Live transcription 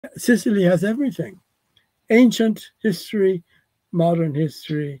Sicily has everything: ancient history, modern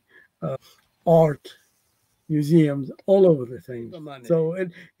history, art, museums all over the thing. So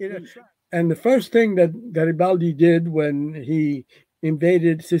and the first thing that Garibaldi did when he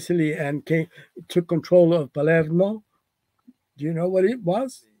invaded Sicily and took control of Palermo, do you know what it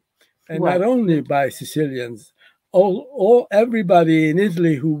was? And not What? only by Sicilians, all everybody in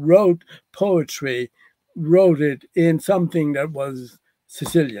Italy who wrote poetry wrote it in something that was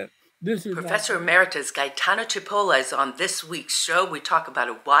Sicilian. This is not Professor Emeritus Gaetano Cipolla is on this week's show. We talk about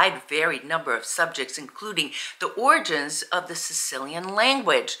a wide, varied number of subjects, including the origins of the Sicilian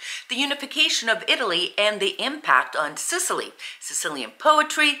language, the unification of Italy, and the impact on Sicily, Sicilian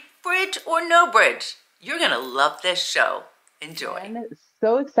poetry, bridge or no bridge. You're going to love this show. Enjoy. I'm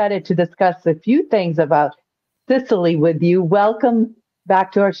so excited to discuss a few things about Sicily with you. Welcome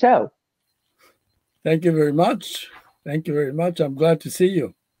back to our show. Thank you very much. Thank you very much. I'm glad to see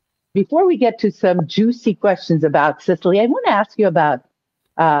you. Before we get to some juicy questions about Sicily, I want to ask you about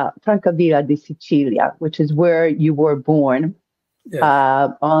Francavilla di Sicilia, which is where you were born Yes.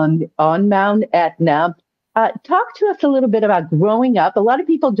 on Mount Etna. Talk to us a little bit about growing up. A lot of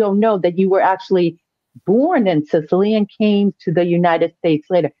people don't know that you were actually born in Sicily and came to the United States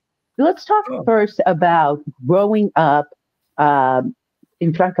later. So let's talk Oh. first about growing up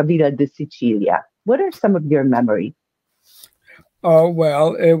in Francavilla di Sicilia. What are some of your memories? Oh,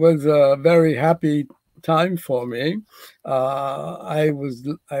 well, it was a very happy time for me. I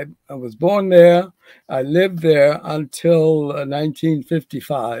was born there. I lived there until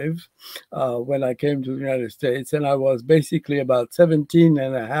 1955 when I came to the United States, and I was basically about 17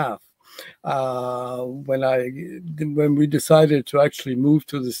 and a half when we decided to actually move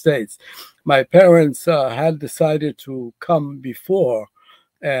to the States. My parents had decided to come before,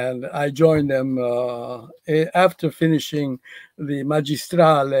 and I joined them after finishing the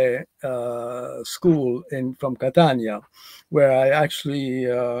magistrale school from Catania, where I actually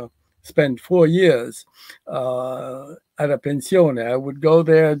spent 4 years at a pensione. I would go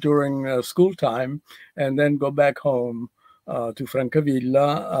there during school time and then go back home to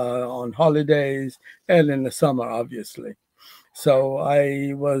Francavilla on holidays and in the summer, obviously. So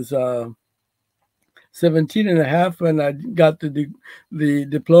I was 17 and a half when I got the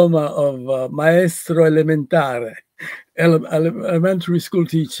diploma of maestro elementare, elementary school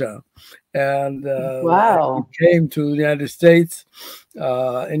teacher. And I Wow. came to the United States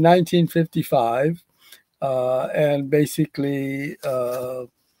in 1955 and basically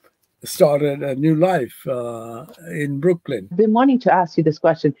started a new life in Brooklyn. I've been wanting to ask you this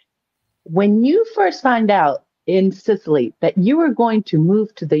question. When you first found out in Sicily that you were going to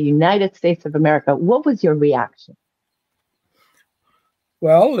move to the United States of America, what was your reaction?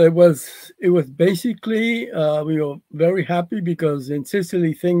 Well, it was basically we were very happy because in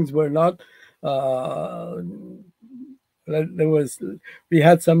Sicily things were not. Uh, there was we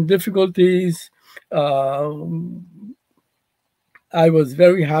had some difficulties. I was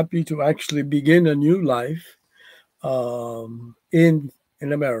very happy to actually begin a new life in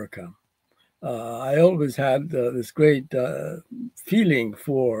America. I always had this great feeling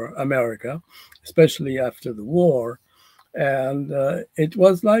for America, especially after the war, and it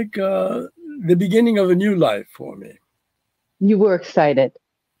was like the beginning of a new life for me. You were excited.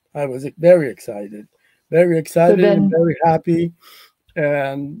 I was very So excited and then very happy,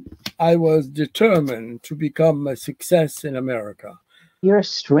 and I was determined to become a success in America. you're a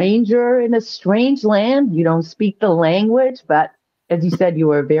stranger in a strange land. You don't speak the language, but as you said, you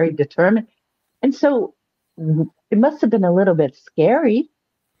were very determined. And so it must have been a little bit scary.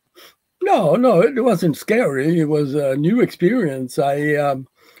 No, no, it wasn't scary. It was a new experience. I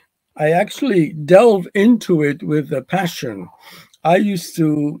actually delved into it with a passion. I used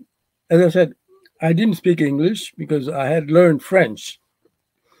to, as I said, I didn't speak English because I had learned French.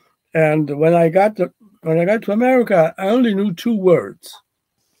 And when I got to America, I only knew two words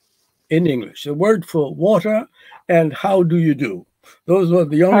in English: a word for water and how do you do. Those were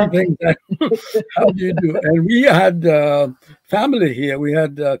the only Okay. things that how do you do. And we had family here. We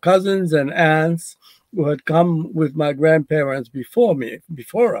had cousins and aunts who had come with my grandparents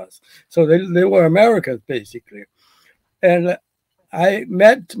before us. So they were Americans basically. And I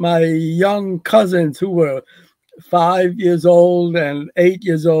met my young cousins who were 5 years old and 8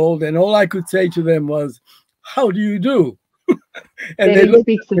 years old, and all I could say to them was, "How do you do?" And They didn't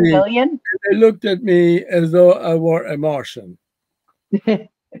speak Sicilian, they looked at me as though I were a Martian.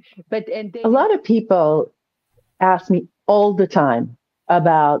 but and a lot of people ask me all the time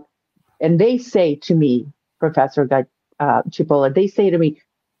about, and they say to me, Professor Cipolla, they say to me,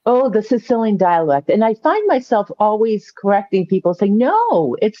 Oh, the Sicilian dialect. And I find myself always correcting people saying,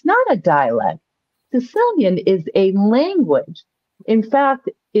 no, it's not a dialect. Sicilian is a language. In fact,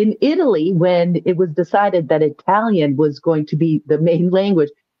 in Italy, when it was decided that Italian was going to be the main language,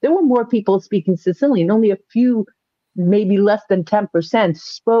 there were more people speaking Sicilian. Only a few, maybe less than 10%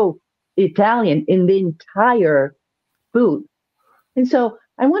 spoke Italian in the entire booth. And so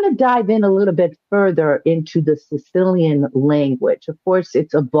I want to dive in a little bit further into the Sicilian language. Of course,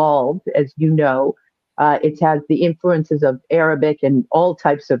 it's evolved, as you know. It has the influences of Arabic and all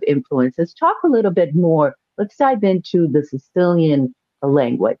types of influences. Talk a little bit more. Let's dive into the Sicilian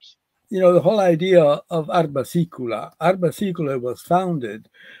language. The whole idea of Arba Sicula. Arba Sicula was founded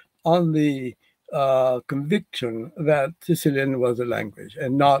on the conviction that Sicilian was a language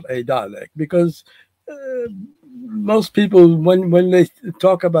and not a dialect, because most people, when they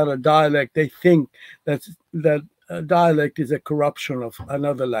talk about a dialect, they think that a dialect is a corruption of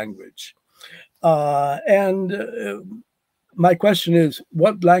another language. And my question is,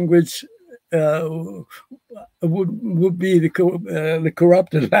 what language would be the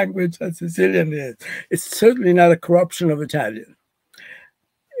corrupted language that Sicilian is? It's certainly not a corruption of Italian.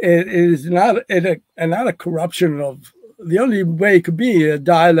 It is not a corruption of. The only way it could be a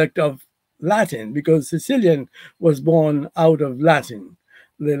dialect of Latin, because Sicilian was born out of Latin.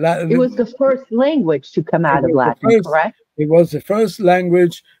 It was the first language to come out of Latin, correct? It was the first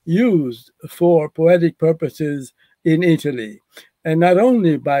language used for poetic purposes in Italy, and not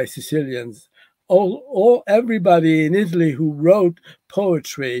only by Sicilians. Everybody in Italy who wrote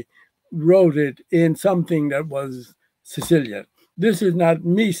poetry wrote it in something that was Sicilian. This is not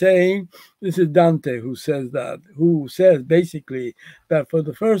me saying, this is Dante who says that, who says basically that for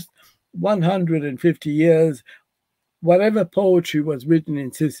the first 150 years, whatever poetry was written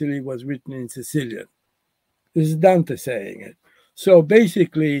in Sicily was written in Sicilian. This is Dante saying it. So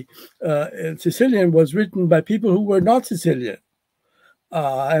basically, Sicilian was written by people who were not Sicilian.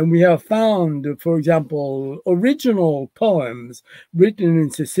 And we have found, for example, original poems written in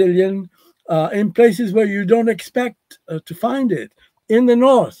Sicilian in places where you don't expect to find it, in the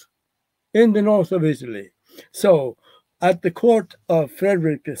north of Italy. So at the court of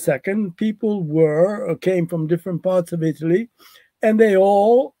Frederick II, people came from different parts of Italy, and they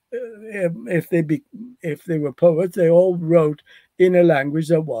all, if they were poets, they all wrote in a language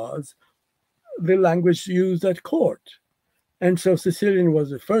that was the language used at court. And so Sicilian was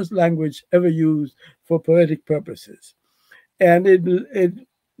the first language ever used for poetic purposes. And it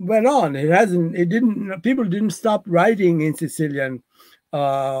went on. People didn't stop writing in Sicilian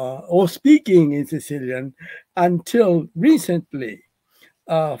or speaking in Sicilian until recently.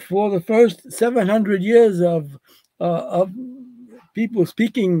 For the first 700 years of people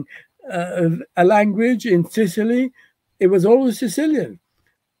speaking a language in Sicily, it was always Sicilian.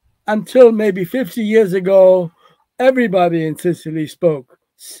 Until maybe 50 years ago, everybody in Sicily spoke,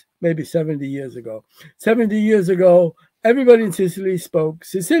 maybe 70 years ago. 70 years ago, everybody in Sicily spoke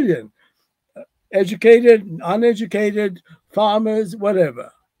Sicilian. Educated, uneducated, farmers,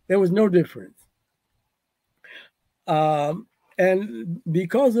 whatever. There was no difference. And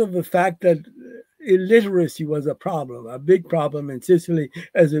because of the fact that illiteracy was a problem, a big problem in Sicily,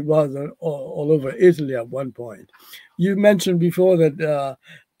 as it was all over Italy at one point. You mentioned before that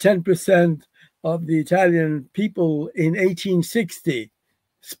 10% of the Italian people in 1860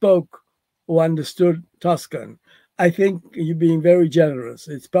 spoke or understood Tuscan. I think you're being very generous.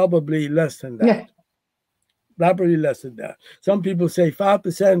 It's probably less than that. Yeah. Probably less than that. Some people say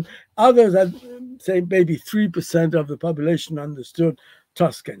 5%. Others say maybe 3% of the population understood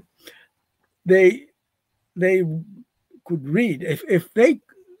Tuscan. They could read.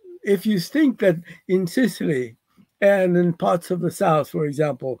 If you think that in Sicily and in parts of the South, for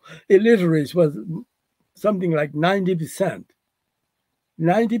example, illiteracy was something like 90%.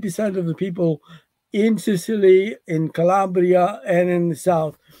 90% of the people in Sicily, in Calabria, and in the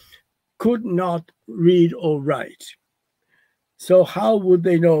South could not read or write. So how would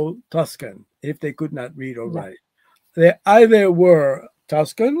they know Tuscan if they could not read or write? They either were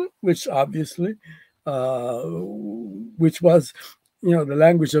Tuscan, which obviously, which was, the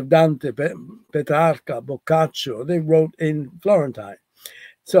language of Dante, Petrarca, Boccaccio. They wrote in Florentine.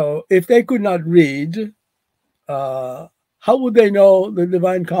 So if they could not read, how would they know the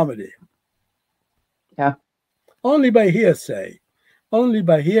Divine Comedy? Yeah. Only by hearsay. Only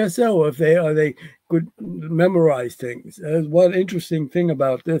by hearsay, or if they could memorize things. One interesting thing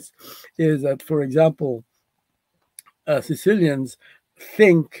about this is that, for example,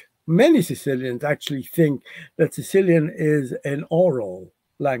 many Sicilians actually think that Sicilian is an oral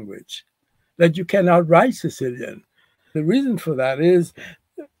language, that you cannot write Sicilian. The reason for that is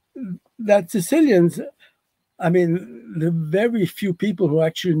that Sicilians, I mean, the very few people who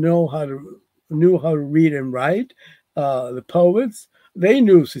actually knew how to read and write, the poets, they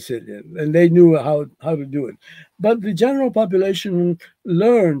knew Sicilian and they knew how to do it. But the general population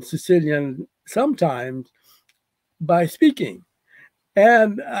learned Sicilian sometimes by speaking.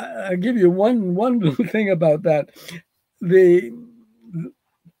 And I'll give you one little thing about that. The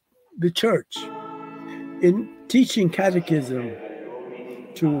the church, in teaching catechism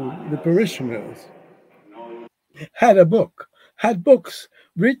to the parishioners, had books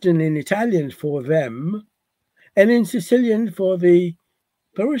written in Italian for them and in Sicilian for the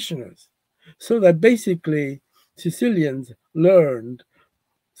parishioners. So that basically Sicilians learned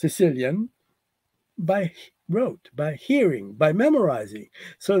Sicilian by rote, by hearing, by memorizing.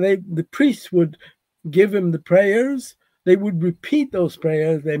 So the priests would give them the prayers, they would repeat those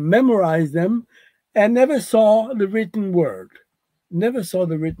prayers, they memorized them, and never saw the written word. Never saw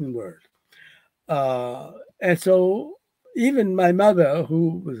the written word. And so even my mother,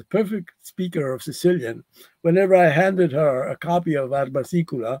 who was a perfect speaker of Sicilian, whenever I handed her a copy of Arba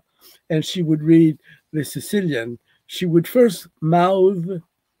Sicula and she would read the Sicilian, she would first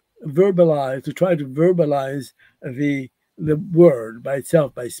verbalize, to try to verbalize the word by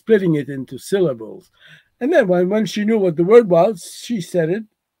itself, by splitting it into syllables. And then when she knew what the word was, she said it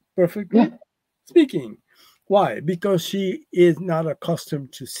perfectly speaking. Why? Because she is not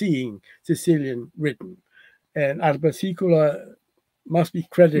accustomed to seeing Sicilian written. And Arba Sicula must be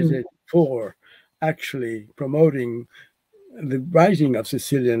credited for actually promoting the writing of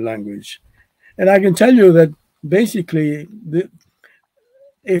Sicilian language. And I can tell you that basically,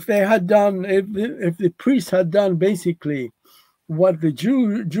 if the priests had done basically what the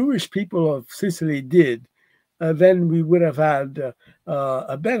Jewish people of Sicily did, then we would have had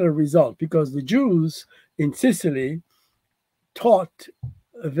a better result, because the Jews in Sicily taught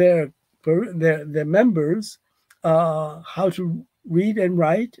their members how to read and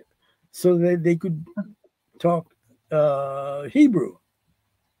write, so that they could talk Hebrew.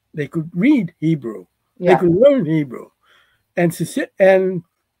 They could read Hebrew. Yeah. They could learn Hebrew. And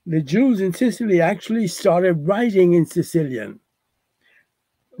the Jews in Sicily actually started writing in Sicilian.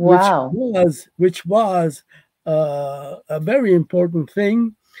 Wow. Which was a very important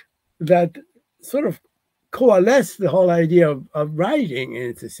thing that sort of coalesced the whole idea of writing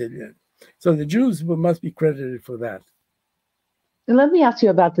in Sicilian. So the Jews must be credited for that. Let me ask you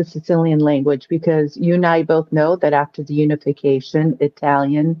about the Sicilian language, because you and I both know that after the unification,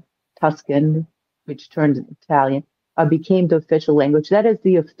 Italian, Tuscan, which turned Italian, became the official language. That is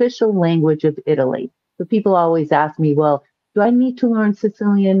the official language of Italy. So people always ask me, well, do I need to learn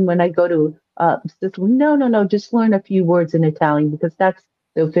Sicilian when I go to Sicily? No. Just learn a few words in Italian, because that's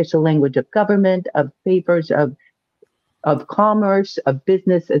the official language of government, of papers, of commerce, of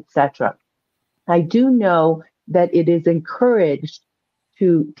business, etc. I do know that it is encouraged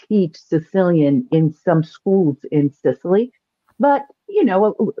to teach Sicilian in some schools in Sicily. But, you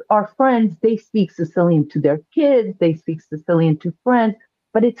know, our friends, they speak Sicilian to their kids, they speak Sicilian to friends,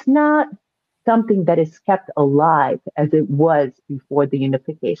 but it's not something that is kept alive as it was before the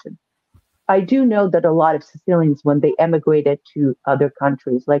unification. I do know that a lot of Sicilians, when they emigrated to other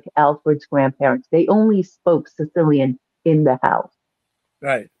countries, like Alfred's grandparents, they only spoke Sicilian in the house.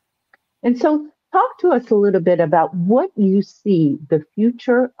 Right. And so talk to us a little bit about what you see the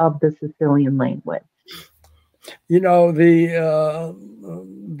future of the Sicilian language. You know, the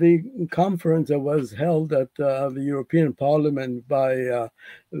conference that was held at the European Parliament by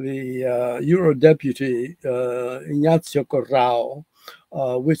the Euro deputy Ignazio Corrao,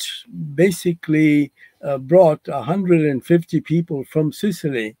 which basically brought 150 people from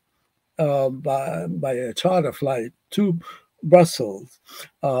Sicily by a charter flight to Brussels,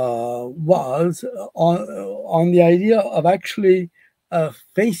 was on the idea of actually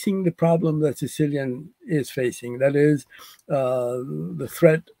facing the problem that Sicilian is facing. That is the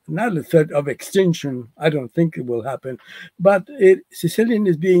threat, not the threat of extinction. I don't think it will happen, but Sicilian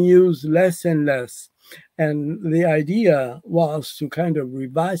is being used less and less. And the idea was to kind of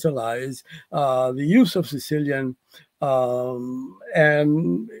revitalize the use of Sicilian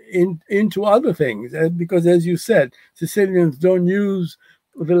and into other things. Because as you said, Sicilians don't use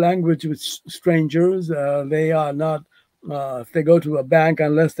the language with strangers. They are not, if they go to a bank,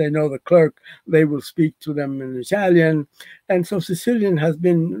 unless they know the clerk, they will speak to them in Italian. And so Sicilian has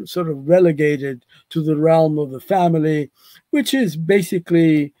been sort of relegated to the realm of the family, which is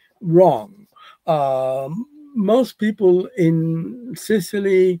basically wrong. Most people in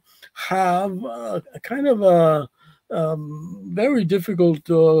Sicily have a kind of a very difficult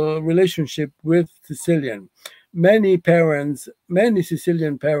relationship with Sicilian. many parents, many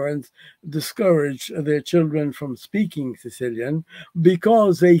Sicilian parents, discourage their children from speaking Sicilian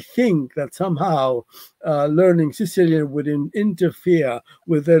because they think that somehow learning Sicilian would interfere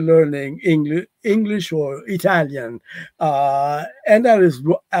with their learning English or Italian, and that is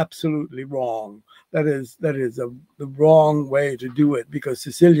absolutely wrong. That is the wrong way to do it, because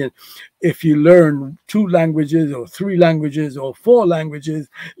Sicilian, if you learn 2 languages or 3 languages or 4 languages,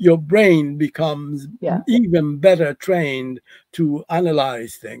 your brain becomes even better trained to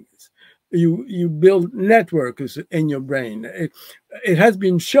analyze things. You build networks in your brain. It has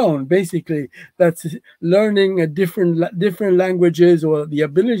been shown basically that learning a different languages, or the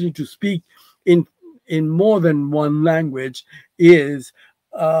ability to speak in more than one language, is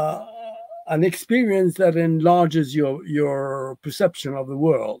an experience that enlarges your perception of the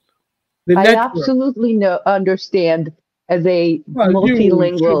world. The I network. absolutely understand as a Well,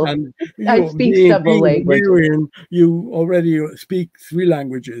 multilingual. I speak several being languages. Hungarian, you already speak 3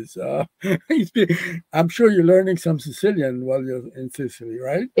 languages. I'm sure you're learning some Sicilian while you're in Sicily,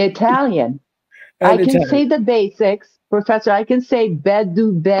 right? Italian. And I can Italian. say the basics, Professor. I can say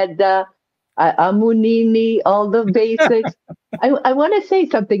bedu, beda, amunini, all the basics. I want to say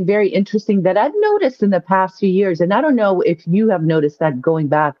something very interesting that I've noticed in the past few years, and I don't know if you have noticed that going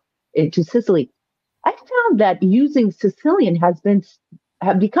back into Sicily. I found that using Sicilian have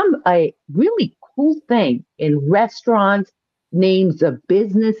become a really cool thing in restaurants, names of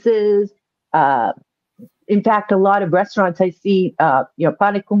businesses. In fact, a lot of restaurants I see,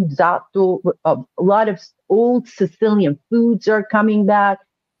 pane con gatto, a lot of old Sicilian foods are coming back.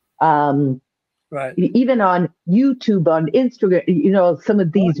 Right. Even on YouTube, on Instagram, some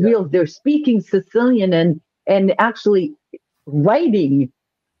of these reels, they're speaking Sicilian and actually writing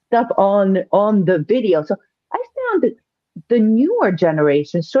stuff on the video. So I found that the newer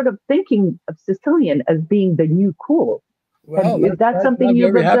generation sort of thinking of Sicilian as being the new cool. Well, Is that something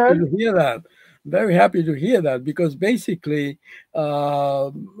you've very happy observed? to hear that. Very happy to hear that, because basically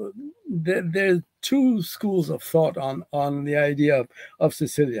there's 2 schools of thought on the idea of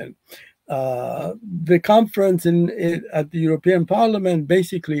Sicilian. The conference at the European Parliament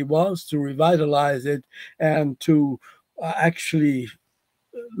basically was to revitalize it and to actually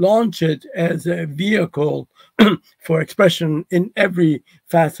launch it as a vehicle for expression in every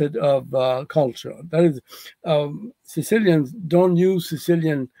facet of culture. That is, Sicilians don't use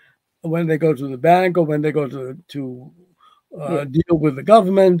Sicilian when they go to the bank or when they go to deal with the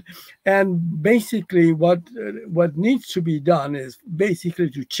government. And basically what needs to be done is basically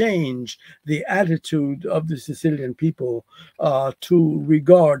to change the attitude of the Sicilian people to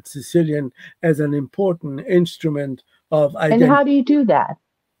regard Sicilian as an important instrument of identity. And how do you do that?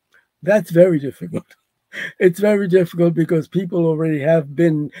 That's very difficult. It's very difficult because people already have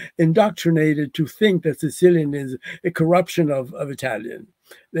been indoctrinated to think that Sicilian is a corruption of Italian.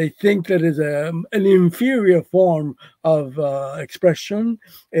 They think that is an inferior form of expression.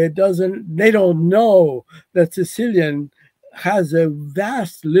 They don't know that Sicilian has a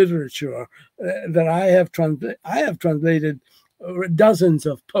vast literature that I have translated dozens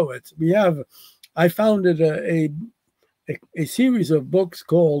of poets. I founded a series of books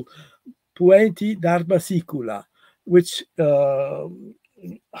called Poeti d'Arba Sicula, which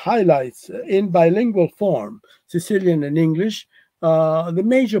highlights in bilingual form, Sicilian and English, the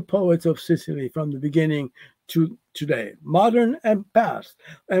major poets of Sicily from the beginning to today, modern and past.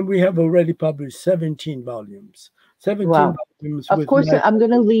 And we have already published 17 volumes. 17 volumes. Of course, I'm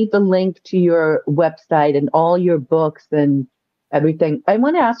going to leave the link to your website and all your books and everything. I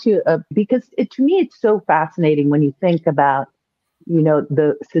want to ask you, because to me, it's so fascinating when you think about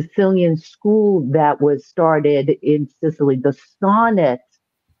the Sicilian school that was started in Sicily, the sonnet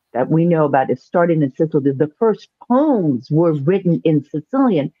that we know about is starting in Sicily. The first poems were written in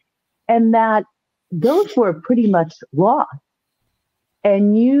Sicilian, and that those were pretty much lost.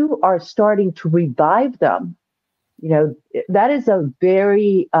 And you are starting to revive them. That is a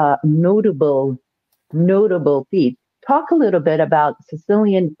very notable feat. Talk a little bit about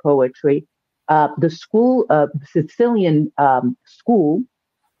Sicilian poetry. The school, Sicilian school,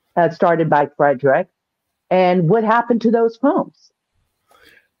 started by Frederick, and what happened to those poems?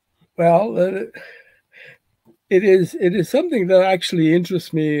 Well, it is something that actually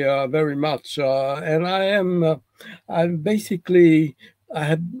interests me very much, and I've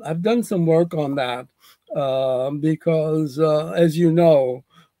done some work on that because, as you know,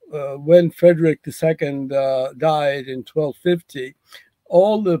 when Frederick II died in 1250.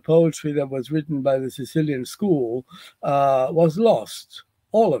 All the poetry that was written by the Sicilian school was lost,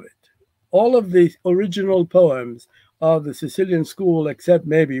 all of it. All of the original poems of the Sicilian school, except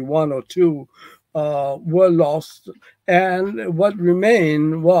maybe 1 or 2, were lost, and what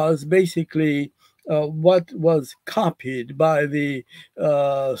remained was basically what was copied by the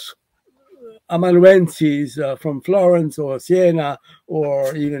amanuenses from Florence or Siena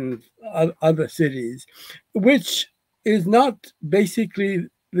or even other cities, which is not basically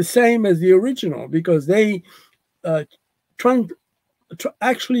the same as the original, because they uh,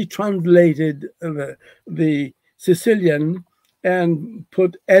 actually translated the Sicilian and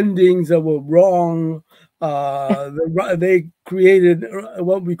put endings that were wrong. They created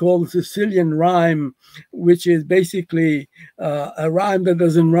what we call the Sicilian rhyme, which is basically a rhyme that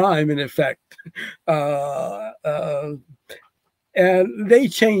doesn't rhyme in effect. Uh, uh, and they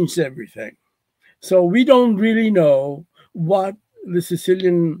changed everything. So we don't really know what the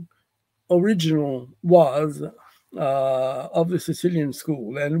Sicilian original was of the Sicilian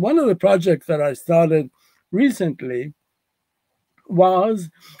school. And one of the projects that I started recently was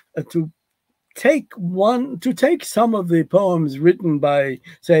to take some of the poems written by,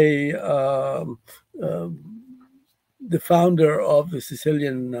 say, the founder of the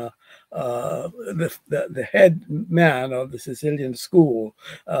Sicilian, the head man of the Sicilian school,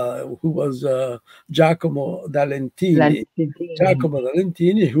 who was Giacomo da Lentini. Giacomo da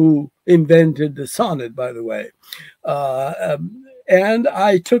Lentini, who invented the sonnet, by the way. And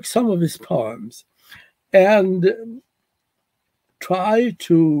I took some of his poems and try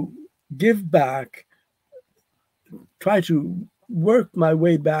to work my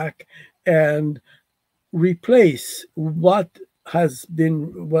way back and replace what has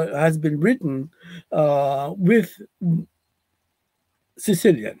been written with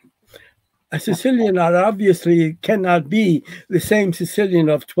Sicilian. A Sicilian obviously cannot be the same Sicilian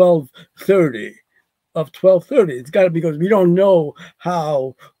of 1230. It's got to, because we don't know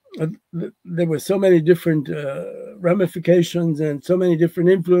how there were so many different ramifications and so many different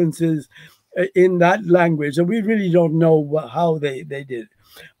influences in that language, and we really don't know how they did.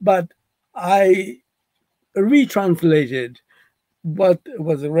 But I retranslated what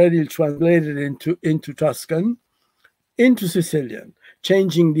was already translated into Tuscan, into Sicilian,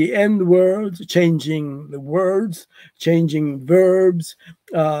 changing the end words, changing the words, changing verbs,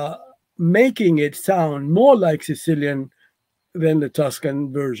 making it sound more like Sicilian than the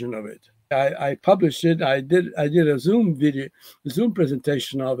Tuscan version of it. I published it. I did a Zoom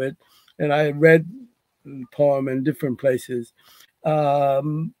presentation of it, and I read the poem in different places.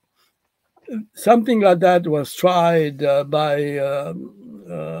 Something like that was tried by a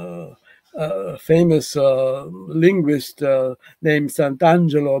famous linguist named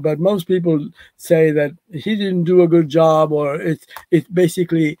Sant'Angelo, but most people say that he didn't do a good job, or it's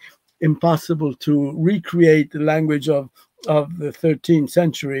basically impossible to recreate the language of the 13th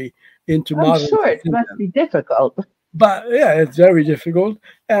century into modern. I'm sure it must be difficult. But yeah, it's very difficult,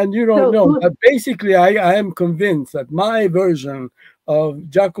 and you don't know. But basically, I am convinced that my version of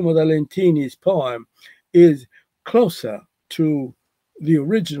Giacomo da Lentini's poem is closer to the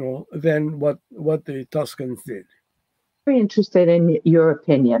original than what the Tuscans did. Very interested in your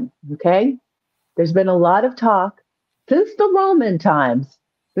opinion. Okay, there's been a lot of talk since the Roman times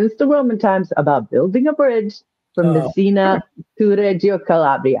about building a bridge from Messina to Reggio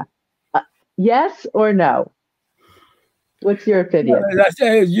Calabria. Yes or no? What's your opinion?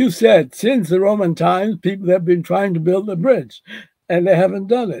 As you said, since the Roman times, people have been trying to build a bridge, and they haven't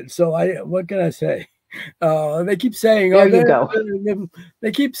done it. So what can I say? They keep saying, there you go.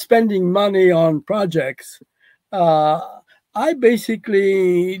 They keep spending money on projects. I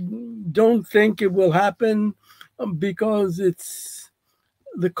basically don't think it will happen because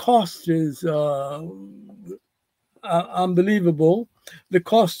the cost is unbelievable. The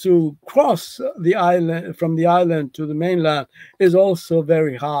cost to cross the island, from the island to the mainland, is also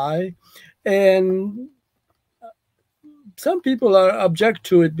very high, and some people object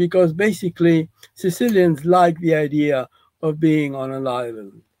to it because basically Sicilians like the idea of being on an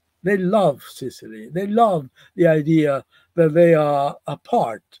island. They love Sicily. They love the idea that they are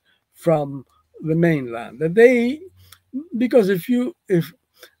apart from the mainland.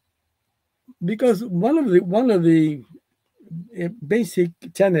 Because one of the basic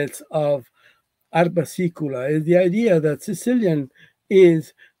tenets of Arba Sicula is the idea that Sicilian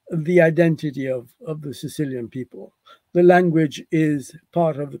is the identity of the Sicilian people. The language is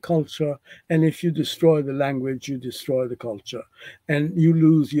part of the culture, and if you destroy the language, you destroy the culture, and you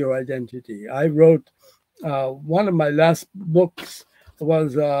lose your identity. I wrote one of my last books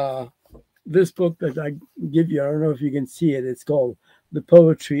was this book that I give you. I don't know if you can see it. It's called The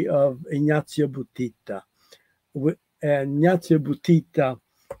Poetry of Ignazio Buttitta. And Ignazio Buttitta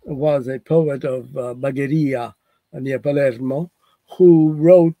was a poet of Bagheria near Palermo, who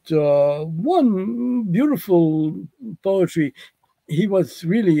wrote one beautiful poetry. He was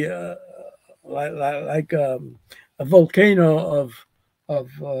really like a volcano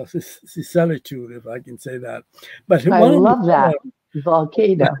of Sicilitude, if I can say that. But I love that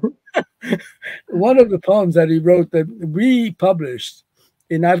volcano. one of the poems that he wrote that we published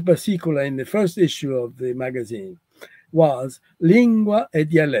in Arba Sicula in the first issue of the magazine was Lingua e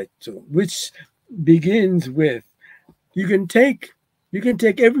Dialetto, which begins with you can take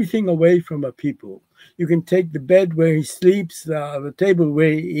everything away from a people. You can take the bed where he sleeps, the table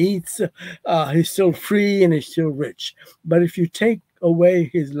where he eats. He's still free and he's still rich. But if you take away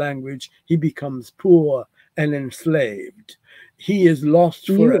his language, he becomes poor and enslaved. He is lost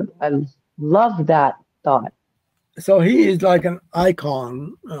forever. I love that thought. So he is like an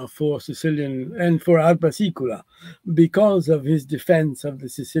icon for Sicilian and for Arba Sicula because of his defense of the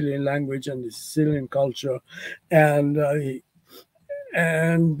Sicilian language and the Sicilian culture. And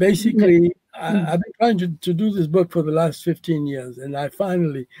basically, I've been trying to do this book for the last 15 years, and I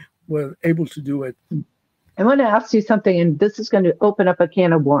finally was able to do it. I want to ask you something, and this is going to open up a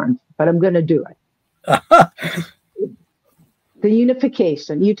can of worms, but I'm going to do it. The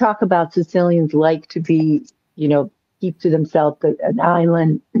unification. You talk about Sicilians like to be, keep to themselves an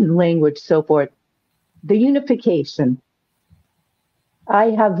island language, so forth. The unification. I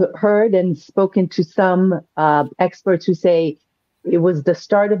have heard and spoken to some experts who say it was the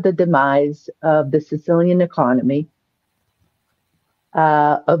start of the demise of the Sicilian economy,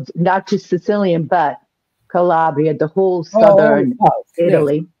 of not just Sicilian, but Calabria, the whole southern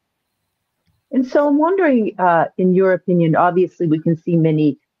Italy. Yes. And so I'm wondering, in your opinion, obviously we can see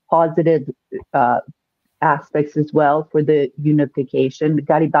many positive aspects as well for the unification.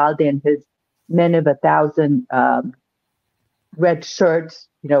 Garibaldi and his men of 1,000 red shirts,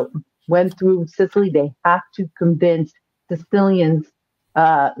 went through Sicily. They have to convince Sicilians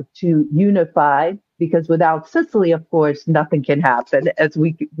to unify, because without Sicily, of course, nothing can happen, as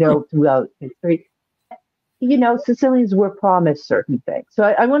we know throughout history. Sicilians were promised certain things. So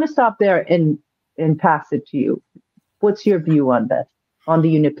I want to stop there and pass it to you. What's your view on this, on the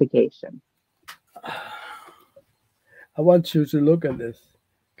unification? I want you to look at this.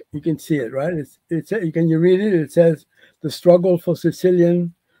 You can see it, right? Can you read it? It says the struggle for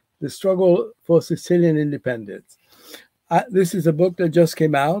Sicilian independence. This is a book that just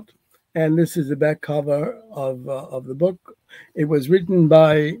came out, and this is the back cover of the book. It was written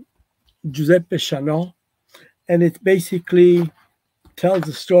by Giuseppe Chanot, and it basically tells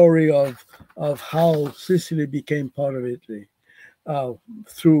the story of how Sicily became part of Italy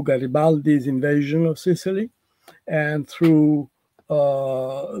through Garibaldi's invasion of Sicily and through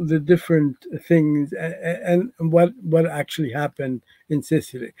the different things and what actually happened in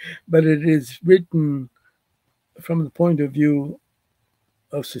Sicily. But it is written from the point of view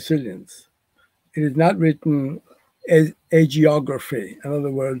of Sicilians. It is not written as a geography. In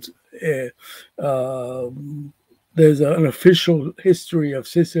other words, there's an official history of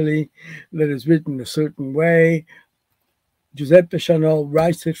Sicily that is written a certain way. Giuseppe Chanot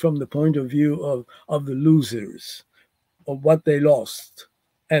writes it from the point of view of the losers, of what they lost,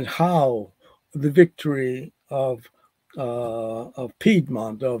 and how the victory of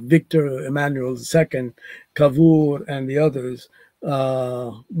Piedmont, of Victor Emmanuel II, Cavour, and the others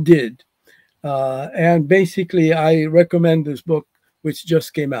did. And basically, I recommend this book, which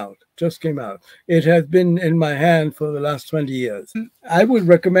just came out. It has been in my hand for the last 20 years. I would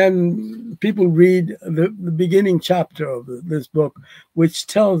recommend people read the beginning chapter of this book, which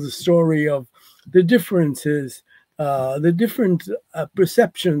tells the story of the differences, the different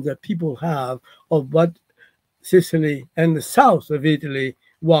perceptions that people have of what Sicily and the south of Italy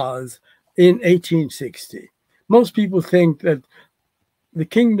was in 1860. Most people think that the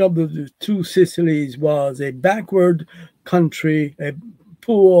kingdom of the two Sicilies was a backward country, a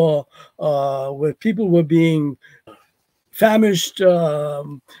poor, where people were being famished,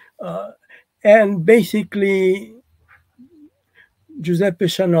 and basically Giuseppe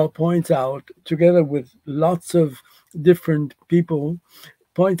Chanot points out, together with lots of different people,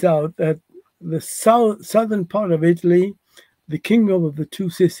 points out that the southern part of Italy, the kingdom of the two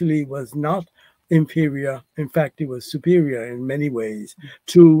Sicily, was not inferior. In fact, it was superior in many ways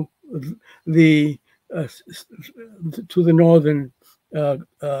to the northern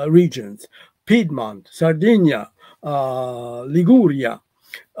regions, Piedmont, Sardinia, Liguria.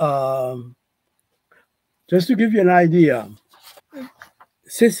 Just to give you an idea, the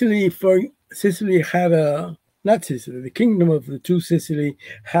kingdom of the two Sicily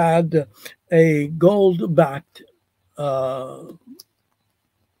had a gold-backed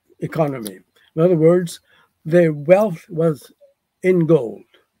economy. In other words, their wealth was in gold.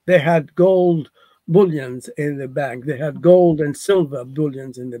 They had gold bullions in the bank. They had gold and silver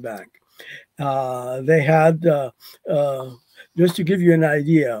bullions in the bank. They had, just to give you an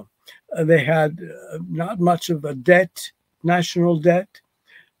idea, they had not much of a debt, national debt,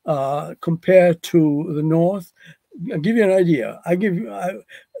 compared to the North. I'll give you an idea.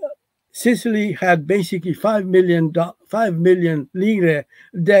 Sicily had basically 5 million lire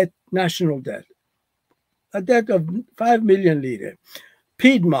debt, national debt, a debt of 5 million lire.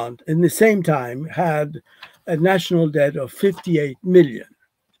 Piedmont, in the same time, had a national debt of 58 million.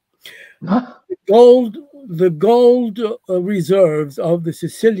 The gold reserves of the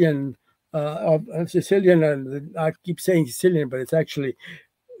Sicilian, and I keep saying Sicilian, but it's actually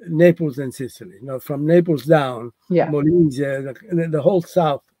Naples and Sicily. From Naples down, Molise, the whole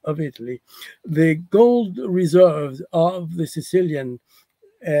south of Italy, the gold reserves of the Sicilian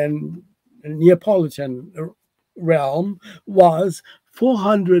and Neapolitan realm was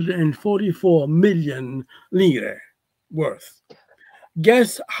 444 million lire worth.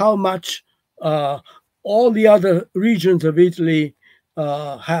 Guess how much all the other regions of Italy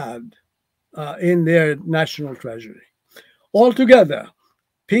had in their national treasury. Altogether,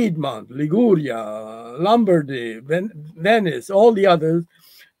 Piedmont, Liguria, Lombardy, Venice, all the others,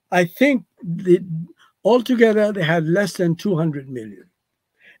 I think altogether they had less than 200 million.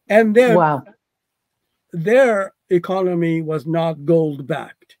 And their economy was not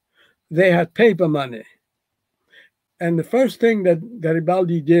gold-backed. They had paper money. And the first thing that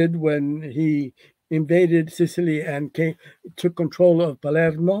Garibaldi did when he invaded Sicily and took control of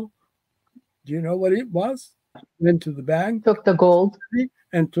Palermo, do you know what it was? Went to the bank, took the gold,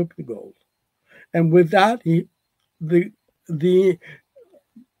 and took the gold. And with that, the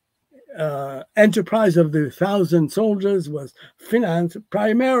enterprise of the 1,000 soldiers was financed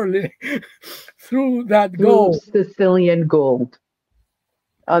primarily through that gold. Sicilian gold.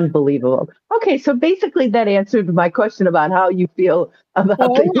 Unbelievable. Okay, so basically that answered my question about how you feel about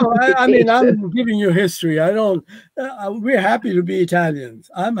the I mean, I'm giving you history. I don't. We're happy to be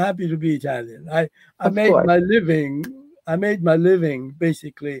Italians. I'm happy to be Italian. I made my living. I made my living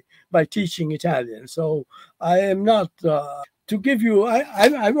basically by teaching Italian. So I am not. To give you,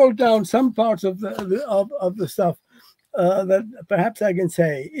 I wrote down some parts of the stuff that perhaps I can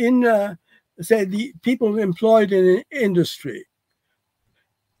say. Say the people employed in industry.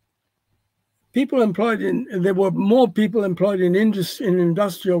 There were more people employed in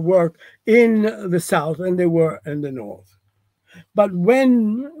industrial work in the South than there were in the North. But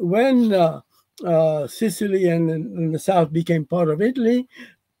when Sicily and the South became part of Italy,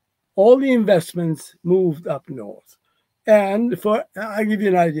 all the investments moved up north. And I'll give you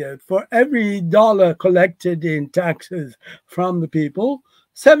an idea, for every dollar collected in taxes from the people,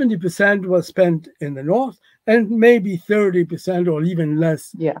 70% was spent in the North, and maybe 30% or even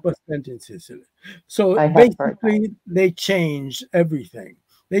less was spent in Sicily. So basically, they changed everything.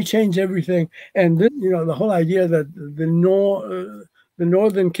 And then, the whole idea that the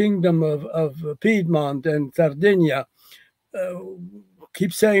northern kingdom of Piedmont and Sardinia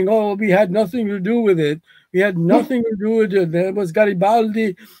keep saying, "Oh, we had nothing to do with it. We had nothing to do with it. There was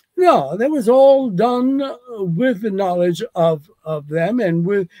Garibaldi." No, that was all done with the knowledge of them and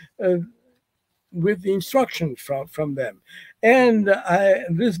with the instructions from them. And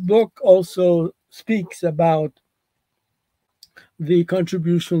this book also speaks about the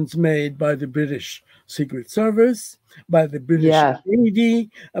contributions made by the British Secret Service, by the British Navy,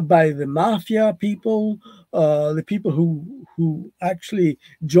 by the mafia people, the people who actually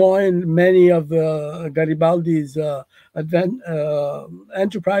joined many of Garibaldi's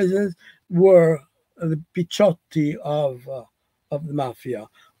enterprises were the picciotti of the mafia.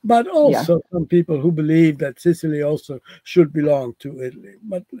 But also some people who believe that Sicily also should belong to Italy.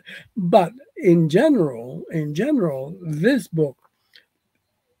 But in general, this book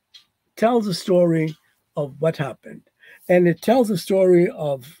tells a story of what happened. And it tells a story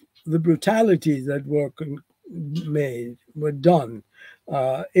of the brutalities that were done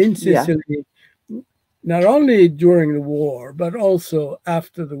in Sicily, not only during the war, but also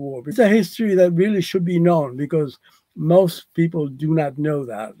after the war. It's a history that really should be known because most people do not know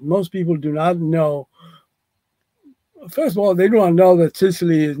that. Most people do not know. First of all, they do not know that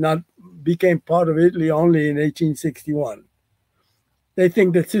Sicily became part of Italy only in 1861. They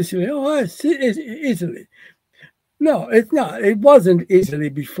think that Sicily, it's Italy. No, it's not. It wasn't Italy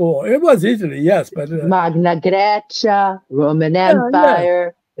before. It was Italy, yes, but Magna Graecia, Roman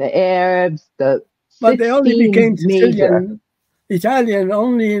Empire, the Arabs, but they only became Italian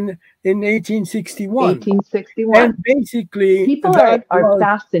only in 1861. 1861. And basically, people are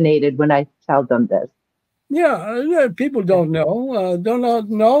fascinated when I tell them this. Yeah, people don't know, do not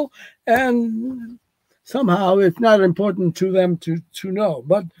know, and somehow it's not important to them to know.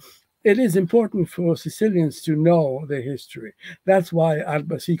 But it is important for Sicilians to know their history. That's why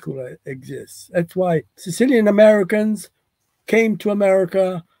Arba Sicula exists. That's why Sicilian Americans came to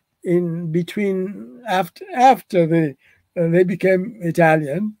America in between after they became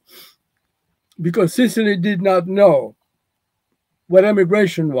Italian, because Sicily did not know what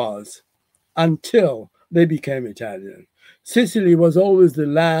immigration was until they became Italian. Sicily was always the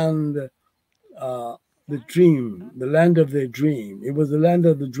land, the dream, the land of their dream. It was the land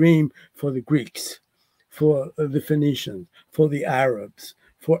of the dream for the Greeks, for the Phoenicians, for the Arabs,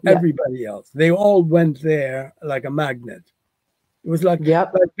 for Yeah. everybody else. They all went there like a magnet. It was like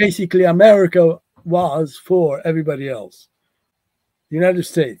Yep. basically America was for everybody else. The United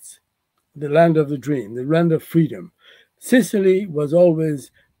States, the land of the dream, the land of freedom. Sicily was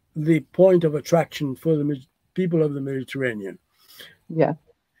always the point of attraction for the people of the Mediterranean. Yeah.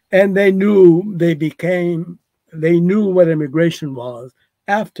 And they knew what immigration was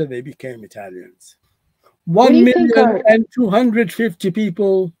after they became Italians. What do you think are 1,250,000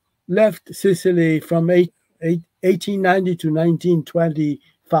 people left Sicily from 1890 to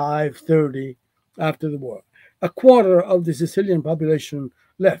 1925, 30, after the war. A quarter of the Sicilian population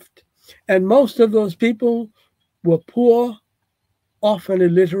left. And most of those people were poor, often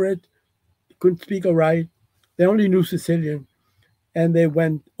illiterate, couldn't speak or write. They only knew Sicilian, and they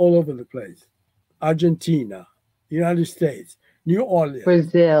went all over the place. Argentina, United States, New Orleans,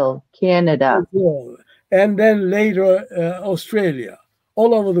 Brazil, Canada? Brazil, and then later Australia,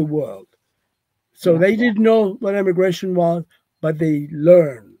 all over the world. So they didn't know what immigration was, but they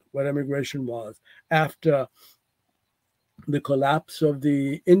learned what immigration was after the collapse of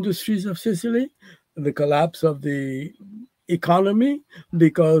the industries of Sicily, the collapse of the economy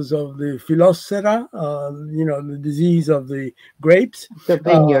because of the phylloxera, the disease of the grapes, The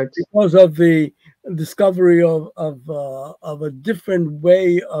vineyards. because of the discovery of a different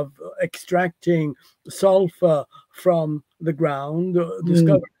way of extracting sulfur from the ground,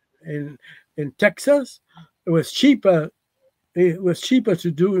 discovered in Texas. It was cheaper. It was cheaper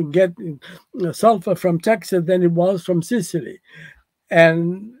to get sulfur from Texas than it was from Sicily,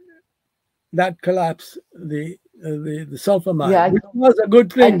 and that collapsed the sulfur mine, Yeah, which was a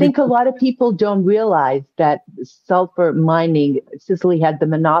good thing. I think a lot of people don't realize that sulfur mining, Sicily had the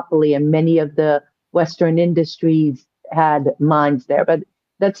monopoly, and many of the Western industries had mines there. But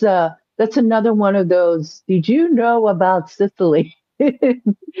that's another one of those. Did you know about Sicily? Did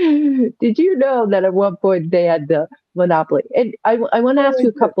you know that at one point they had the monopoly? And I want to ask you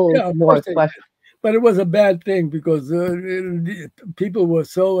a couple Yeah, of more course they did. questions. But it was a bad thing because people were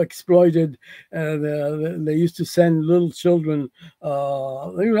so exploited, and they used to send little children.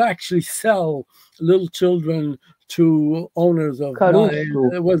 They would actually sell little children to owners of mines.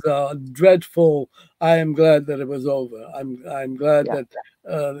 Caruso. It was a dreadful. I am glad that it was over. I'm glad Yeah.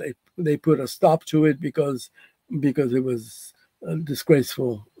 that they put a stop to it because it was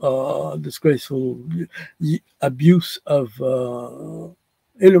disgraceful abuse of.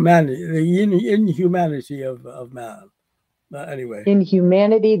 Inhumanity, the inhumanity of man. Anyway.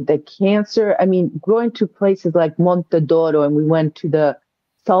 Inhumanity, the cancer. I mean, going to places like Montedoro, and we went to the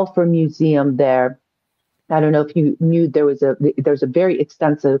sulfur museum there. I don't know if you knew there's a very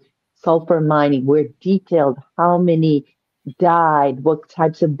extensive sulfur mining where it detailed how many died, what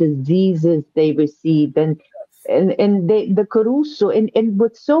types of diseases they received, and the Caruso. And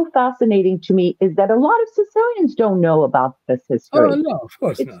what's so fascinating to me is that a lot of Sicilians don't know about this history. Oh no, of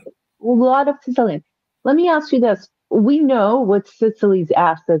course It's not. a lot of Sicilians. Let me ask you this. We know what Sicily's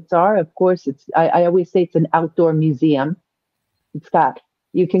assets are. Of course, I always say it's an outdoor museum.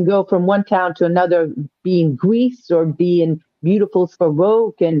 You can go from one town to another, being Greece or being beautiful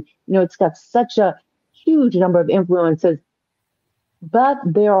Baroque. And, it's got such a huge number of influences. But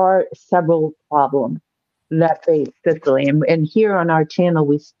there are several problems that face Sicily. And here on our channel,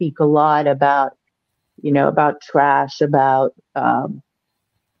 we speak a lot about, about trash, about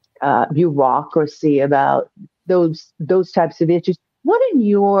bureaucracy, about those types of issues. What, in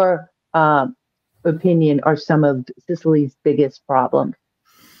your opinion, are some of Sicily's biggest problems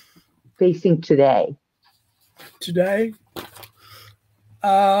facing today? Today,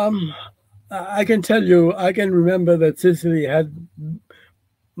 I can tell you, I can remember that Sicily had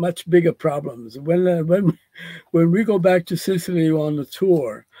much bigger problems. When we go back to Sicily on the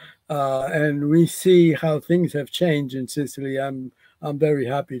tour, and we see how things have changed in Sicily, I'm very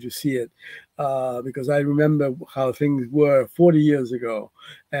happy to see it, because I remember how things were 40 years ago,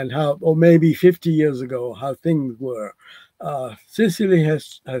 and or maybe 50 years ago, how things were. Sicily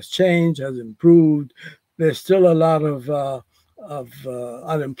has changed, has improved. There's still a lot of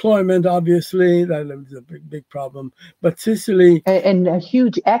unemployment, obviously. That is a big problem. But Sicily, And a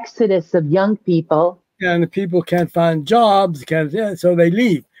huge exodus of young people. and the people can't find jobs, can't, yeah, so they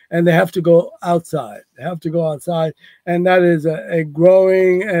leave and they have to go outside. They have to go outside, and that is a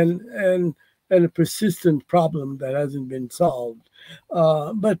growing and a persistent problem that hasn't been solved.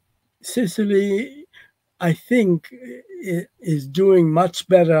 But Sicily, I think, is doing much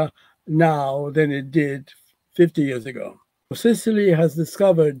better now than it did 50 years ago. Sicily has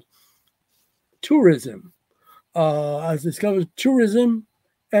discovered tourism, and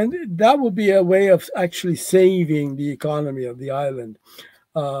that will be a way of actually saving the economy of the island.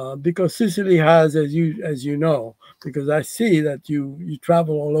 Because Sicily has, as you know, because I see that you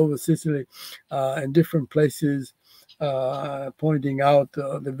travel all over Sicily, in different places, pointing out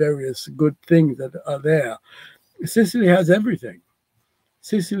the various good things that are there. Sicily has everything.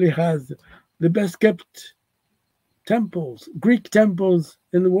 Sicily has the best kept temples, Greek temples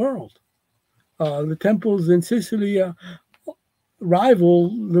in the world. The temples in Sicily rival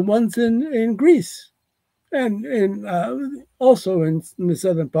the ones in Greece. And also in the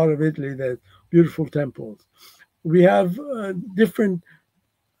southern part of Italy, there's beautiful temples. We have different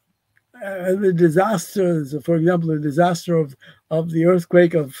the disasters. For example, the disaster of the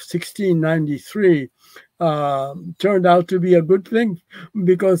earthquake of 1693 turned out to be a good thing,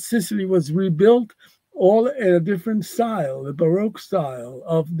 because Sicily was rebuilt all in a different style, the Baroque style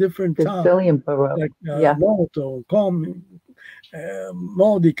of different towns, Sicilian Baroque. like Yeah. Noto, Como,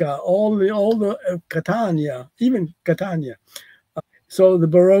 Modica, all the Catania, even Catania. So the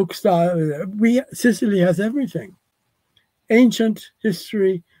Baroque style, Sicily has everything: ancient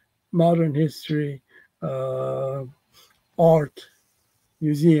history, modern history, art,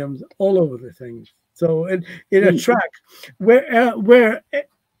 museums, all over the things. So it attracts where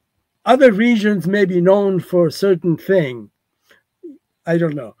other regions may be known for a certain thing. I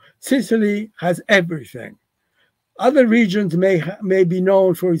don't know. Sicily has everything. Other regions may be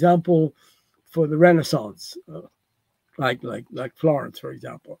known, for example, for the Renaissance, like Florence, for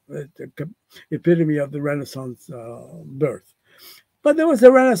example, the epitome of the Renaissance birth. But there was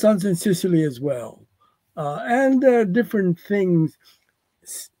a Renaissance in Sicily as well, and there are different things.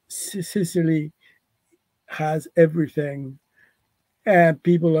 Sicily has everything, and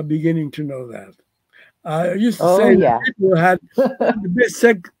people are beginning to know that. I used to say that people had the best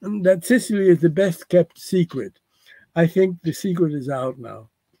that Sicily is the best kept secret. I think the secret is out now.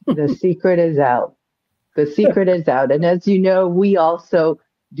 The secret is out. The secret is out. And as you know, we also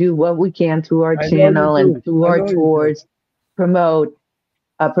do what we can through our channel and through our tours, promote.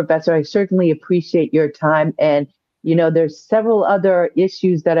 Professor, I certainly appreciate your time. And, you know, there's several other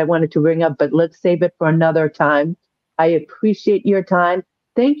issues that I wanted to bring up, but let's save it for another time. I appreciate your time.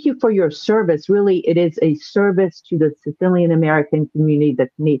 Thank you for your service. Really, it is a service to the Sicilian American community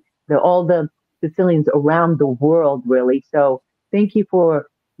that's neat, all the Sicilians around the world, really. So thank you for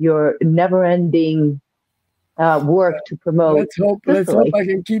your never-ending work to promote. Let's hope I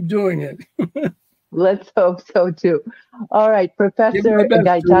can keep doing it. Let's hope so too. All right, Professor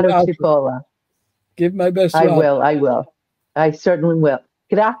Gaetano Cipolla. Give my best. I will. I certainly will.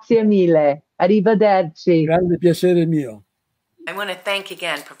 Grazie mille. Arrivederci. Grande piacere mio. I want to thank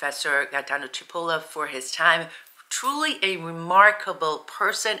again Professor Gaetano Cipolla for his time. Truly a remarkable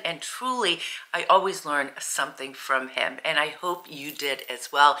person, and truly I always learn something from him, and I hope you did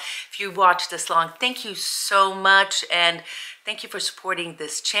as well. If you watched this long, thank you so much, and thank you for supporting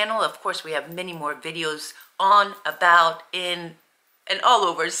this channel. Of course, we have many more videos on, about, in, and all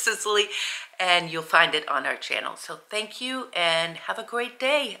over Sicily, and you'll find it on our channel. So thank you and have a great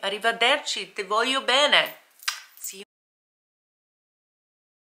day. Arrivederci, ti voglio bene.